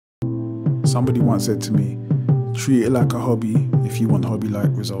Somebody once said to me, treat it like a hobby if you want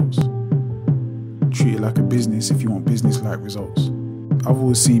hobby-like results. Treat it like a business if you want business-like results. I've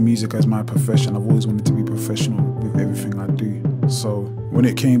always seen music as my profession. I've always wanted to be professional with everything I do. So when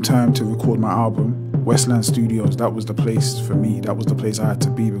it came time to record my album, Westland Studios, that was the place for me. That was the place I had to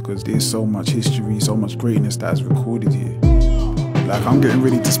be, because there's so much history, so much greatness that is recorded here. Like, I'm getting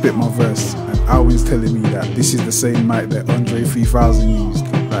ready to spit my verse and Alwyn's telling me that this is the same mic that Andre 3000 used.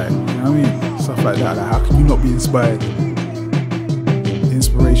 Like, you know what I mean? Stuff like that. Like, how can you not be inspired?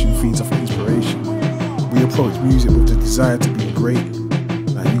 Inspiration feeds off inspiration. We approach music with the desire to be great.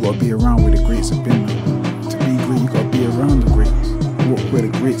 Like, you gotta be around where the greats have been. To be great, you gotta be around the greats. Walk where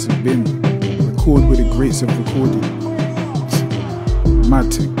the greats have been. Record where the greats have recorded.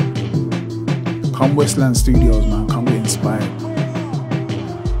 Mad thing. Come Westland Studios, man. Come get inspired.